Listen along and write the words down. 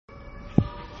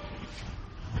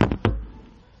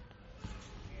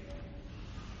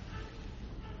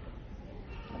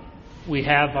we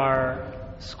have our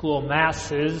school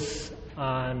masses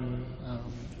on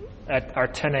at our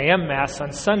 10 a.m. Mass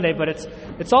on Sunday, but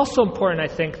it's also important, I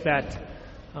think, that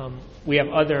we have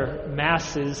other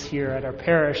masses here at our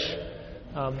parish,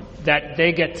 that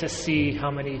they get to see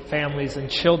how many families and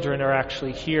children are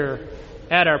actually here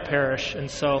at our parish.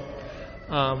 And so,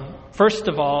 first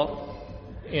of all,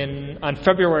 on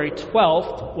February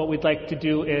 12th, what we'd like to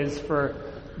do is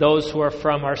for those who are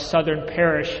from our southern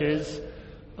parishes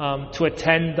to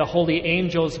attend the Holy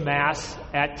Angels Mass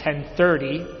at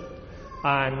 10:30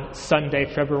 on Sunday,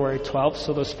 February 12th.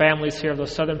 So those families here of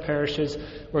those southern parishes,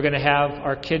 we're going to have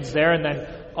our kids there. And then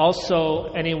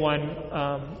also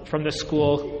anyone from the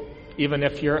school, even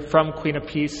if you're from Queen of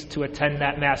Peace, to attend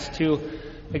that Mass too.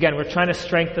 Again, we're trying to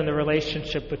strengthen the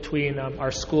relationship between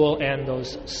our school and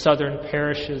those southern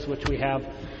parishes, which we have,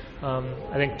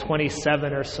 I think,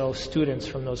 27 or so students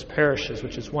from those parishes,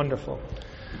 which is wonderful.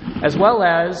 As well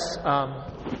as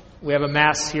we have a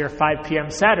Mass here 5 p.m.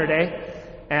 Saturday,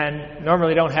 and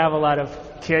normally don't have a lot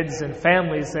of kids and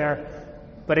families there.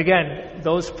 But again,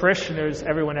 those parishioners,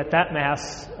 everyone at that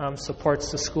Mass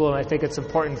supports the school, and I think it's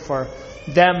important for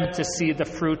them to see the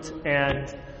fruit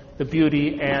and the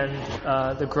beauty and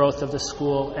the growth of the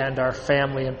school and our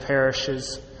family and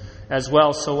parishes as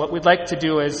well. So what we'd like to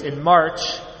do is in March,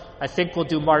 I think we'll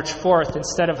do March 4th,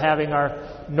 instead of having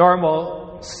our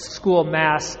normal school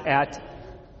Mass at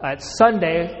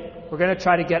Sunday, we're going to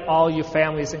try to get all you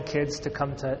families and kids to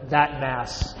come to that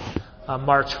Mass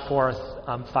March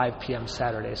 4th, 5 p.m.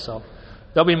 Saturday. So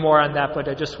there'll be more on that, but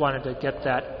I just wanted to get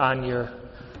that on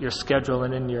your schedule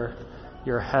and in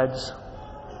your heads.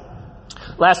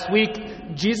 Last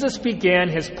week, Jesus began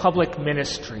his public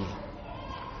ministry.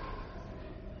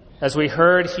 As we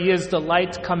heard, he is the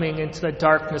light coming into the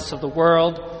darkness of the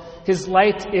world. His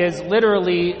light is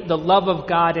literally the love of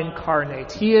God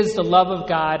incarnate. He is the love of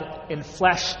God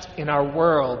enfleshed in our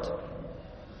world.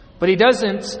 But he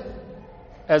doesn't,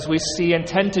 as we see,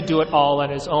 intend to do it all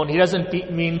on his own. He doesn't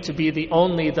mean to be the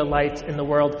light in the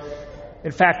world.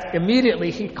 In fact, immediately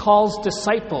he calls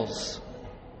disciples,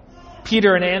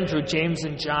 Peter and Andrew, James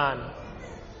and John.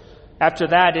 After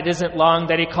that, it isn't long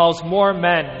that he calls more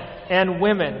men and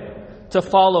women to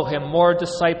follow him, more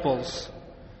disciples.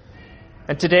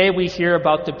 And today we hear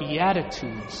about the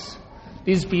Beatitudes.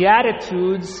 These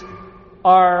Beatitudes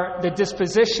are the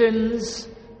dispositions,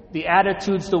 the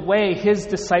attitudes, the way his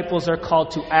disciples are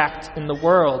called to act in the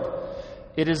world.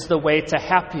 It is the way to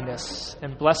happiness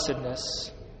and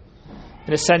blessedness.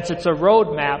 In a sense, it's a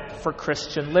roadmap for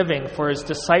Christian living, for his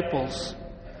disciples,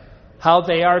 how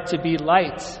they are to be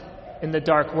light in the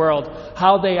dark world,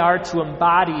 how they are to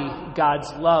embody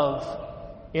God's love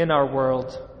in our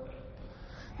world.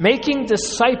 Making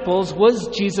disciples was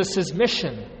Jesus'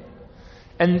 mission,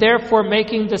 and therefore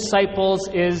making disciples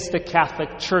is the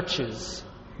Catholic Church's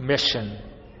mission.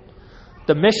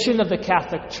 The mission of the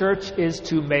Catholic Church is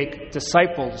to make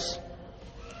disciples.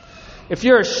 If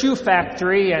you're a shoe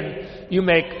factory and you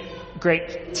make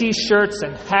great t-shirts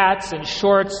and hats and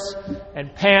shorts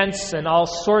and pants and all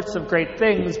sorts of great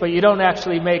things, but you don't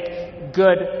actually make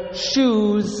good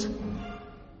shoes,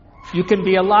 you can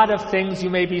be a lot of things, you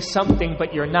may be something,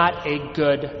 but you're not a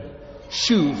good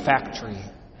shoe factory.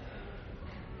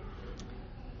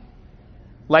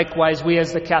 Likewise, we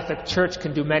as the Catholic Church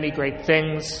can do many great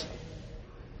things,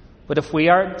 but if we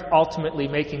aren't ultimately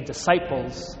making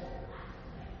disciples,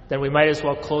 then we might as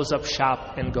well close up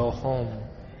shop and go home.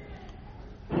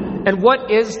 And what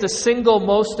is the single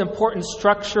most important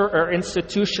structure or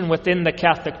institution within the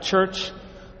Catholic Church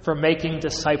for making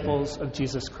disciples of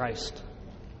Jesus Christ?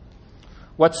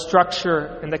 What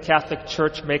structure in the Catholic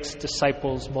Church makes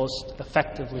disciples most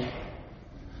effectively?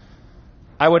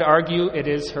 I would argue it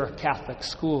is her Catholic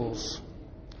schools.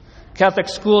 Catholic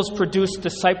schools produce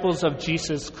disciples of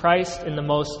Jesus Christ in the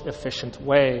most efficient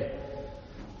way.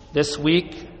 This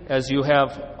week, as you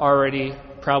have already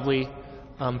probably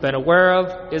been aware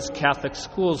of, is Catholic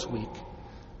Schools Week.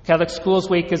 Catholic Schools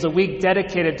Week is a week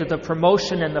dedicated to the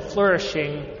promotion and the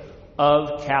flourishing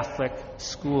of Catholic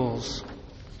schools.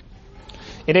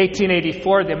 In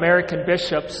 1884, the American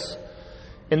bishops,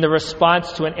 in the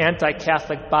response to an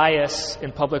anti-Catholic bias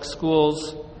in public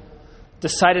schools,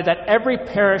 decided that every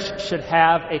parish should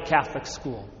have a Catholic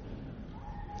school.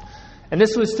 And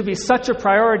this was to be such a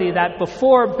priority that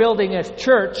before building a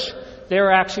church, they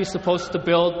were actually supposed to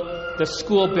build the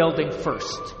school building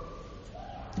first.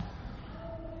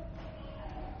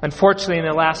 Unfortunately, in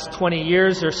the last 20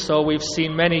 years or so, we've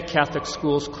seen many Catholic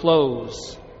schools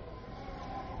close.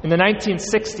 In the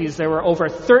 1960s, there were over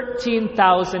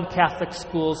 13,000 Catholic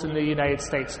schools in the United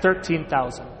States.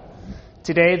 13,000.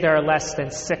 Today, there are less than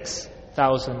 6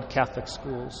 6,000 Catholic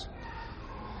schools.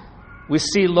 We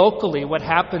see locally what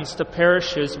happens to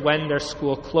parishes when their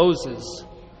school closes.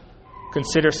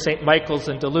 Consider St. Michael's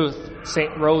in Duluth,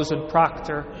 St. Rose in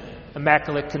Proctor,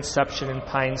 Immaculate Conception in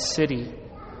Pine City.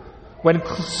 When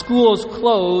schools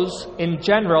close, in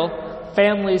general,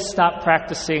 families stop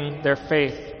practicing their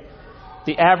faith.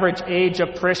 The average age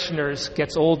of parishioners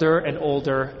gets older and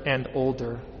older and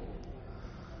older.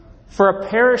 For a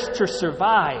parish to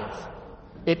survive,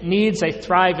 it needs a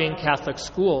thriving Catholic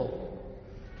school.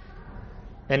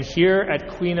 And here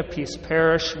at Queen of Peace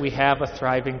Parish, we have a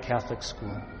thriving Catholic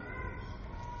school.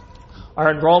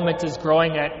 Our enrollment is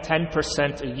growing at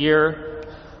 10% a year.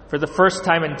 For the first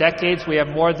time in decades, we have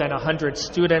more than 100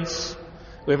 students.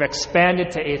 We've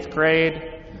expanded to 8th grade,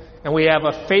 and we have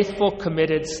a faithful,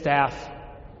 committed staff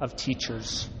of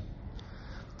teachers.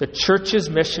 The Church's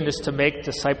mission is to make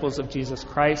disciples of Jesus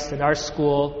Christ, and our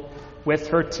school, with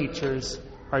her teachers,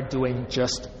 are doing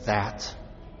just that.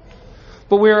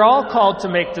 But we are all called to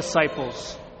make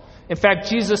disciples. In fact,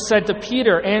 Jesus said to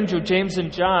Peter, Andrew, James,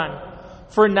 and John,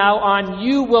 "From now on,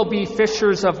 you will be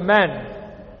fishers of men."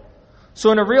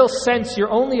 So in a real sense, you're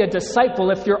only a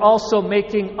disciple if you're also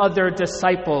making other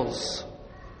disciples.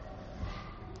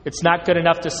 It's not good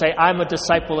enough to say, "I'm a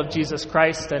disciple of Jesus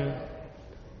Christ," and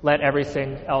let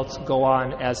everything else go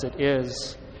on as it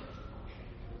is.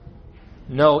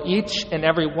 No, each and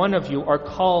every one of you are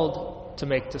called to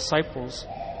make disciples.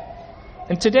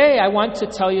 And today I want to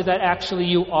tell you that actually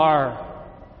you are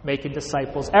making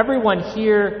disciples. Everyone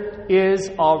here is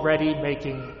already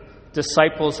making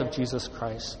disciples of Jesus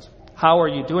Christ. How are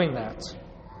you doing that?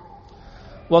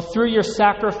 Well, through your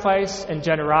sacrifice and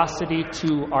generosity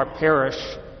to our parish.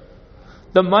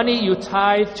 The money you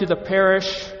tithe to the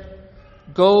parish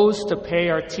goes to pay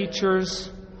our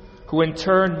teachers, who in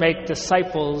turn make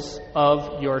disciples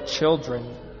of your children.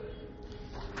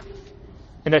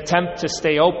 In an attempt to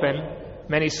stay open,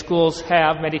 many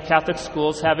Catholic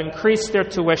schools have increased their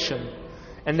tuition,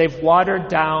 and they've watered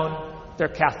down their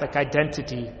Catholic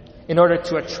identity in order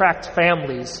to attract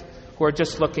families who are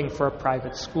just looking for a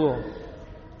private school.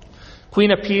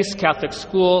 Queen of Peace Catholic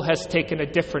School has taken a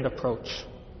different approach.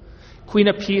 Queen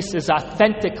of Peace is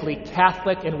authentically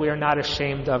Catholic, and we are not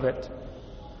ashamed of it.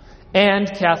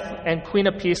 And Queen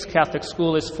of Peace Catholic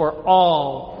School is for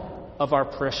all of our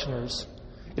parishioners.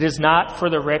 It is not for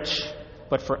the rich,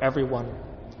 but for everyone.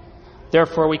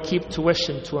 Therefore, we keep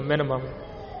tuition to a minimum.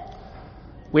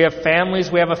 We have families.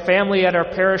 We have a family at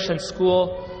our parish and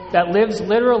school that lives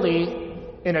literally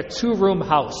in a 2-room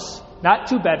house. Not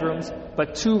 2 bedrooms,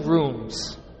 but 2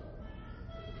 rooms.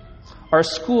 Our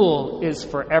school is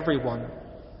for everyone.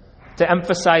 To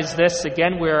emphasize this,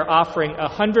 again, we are offering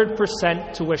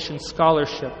 100% tuition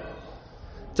scholarship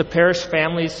to parish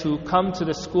families who come to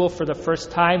the school for the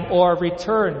first time or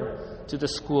return to the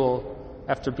school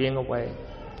after being away.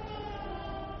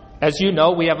 As you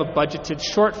know, we have a budgeted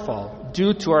shortfall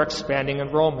due to our expanding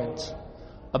enrollment,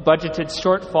 a budgeted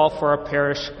shortfall for our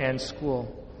parish and school.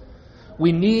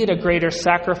 We need a greater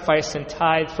sacrifice and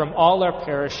tithe from all our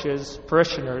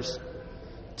parishioners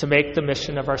to make the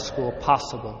mission of our school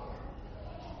possible.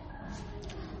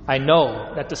 I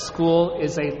know that the school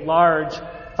is a large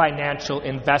financial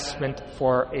investment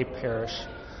for a parish,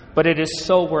 but it is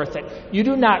so worth it. You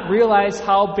do not realize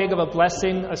how big of a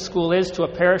blessing a school is to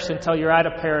a parish until you're at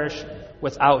a parish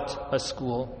without a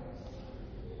school.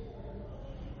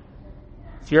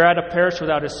 If you're at a parish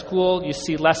without a school, you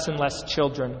see less and less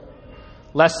children,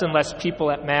 less and less people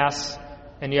at Mass,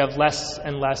 and you have less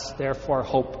and less, therefore,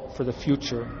 hope for the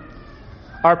future.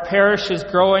 Our parish is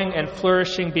growing and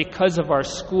flourishing because of our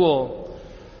school.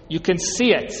 You can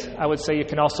see it. I would say you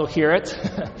can also hear it.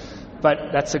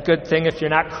 But that's a good thing. If you're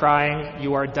not crying,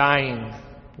 you are dying,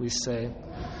 we say.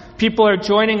 People are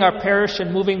joining our parish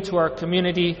and moving to our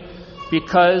community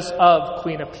because of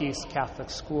Queen of Peace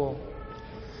Catholic School.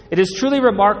 It is truly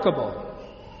remarkable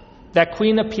that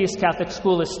Queen of Peace Catholic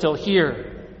School is still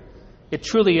here. It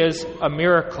truly is a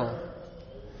miracle.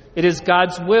 It is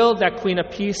God's will that Queen of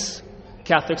Peace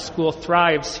Catholic School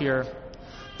thrives here.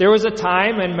 There was a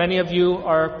time, and many of you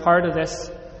are part of this,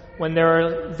 when there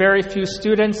were very few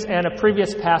students and a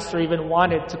previous pastor even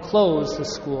wanted to close the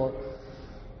school.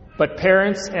 But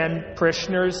parents and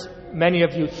parishioners, many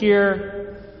of you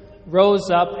here, rose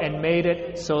up and made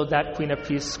it so that Queen of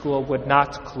Peace School would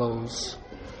not close,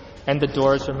 and the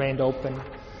doors remained open.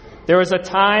 There was a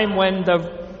time when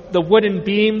the wooden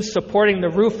beams supporting the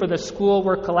roof of the school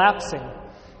were collapsing,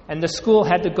 and the school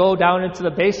had to go down into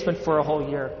the basement for a whole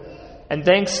year. And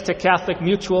thanks to Catholic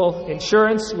Mutual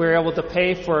Insurance, we were able to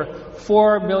pay for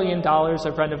 $4 million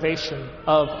of renovation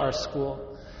of our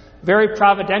school. very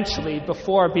providentially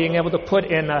before being able to put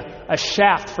in a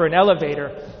shaft for an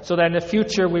elevator so that in the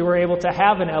future we were able to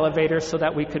have an elevator so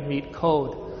that we could meet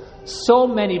code. So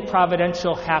many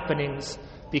providential happenings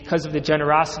because of the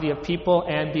generosity of people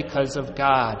and because of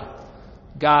God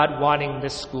wanting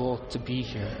this school to be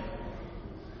here.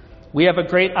 We have a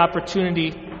great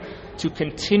opportunity to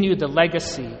continue the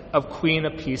legacy of Queen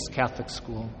of Peace Catholic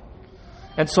School.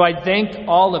 And so I thank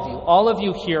all of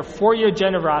you here for your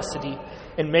generosity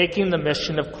in making the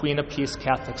mission of Queen of Peace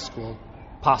Catholic School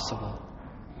possible.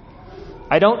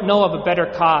 I don't know of a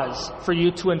better cause for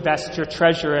you to invest your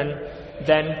treasure in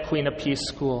than Queen of Peace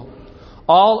School.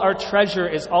 All our treasure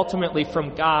is ultimately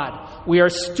from God. We are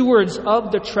stewards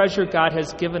of the treasure God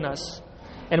has given us,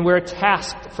 and we're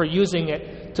tasked for using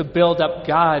it to build up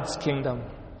God's kingdom.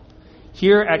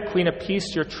 Here at Queen of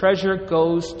Peace, your treasure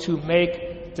goes to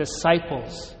make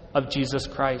disciples of Jesus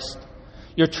Christ.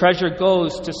 Your treasure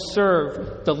goes to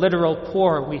serve the literal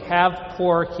poor. We have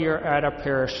poor here at our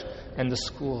parish and the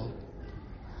school.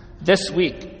 This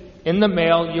week, in the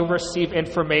mail, you'll receive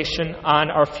information on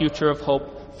our Future of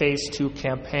Hope Phase 2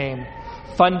 campaign,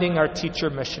 funding our teacher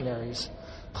missionaries.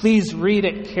 Please read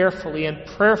it carefully and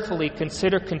prayerfully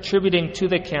consider contributing to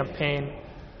the campaign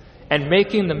and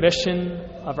making the mission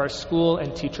of our school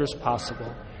and teachers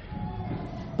possible.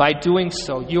 By doing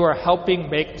so, you are helping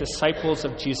make disciples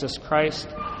of Jesus Christ,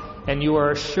 and you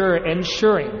are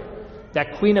ensuring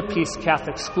that Queen of Peace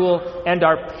Catholic School and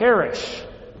our parish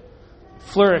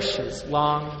flourishes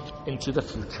long into the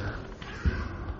future.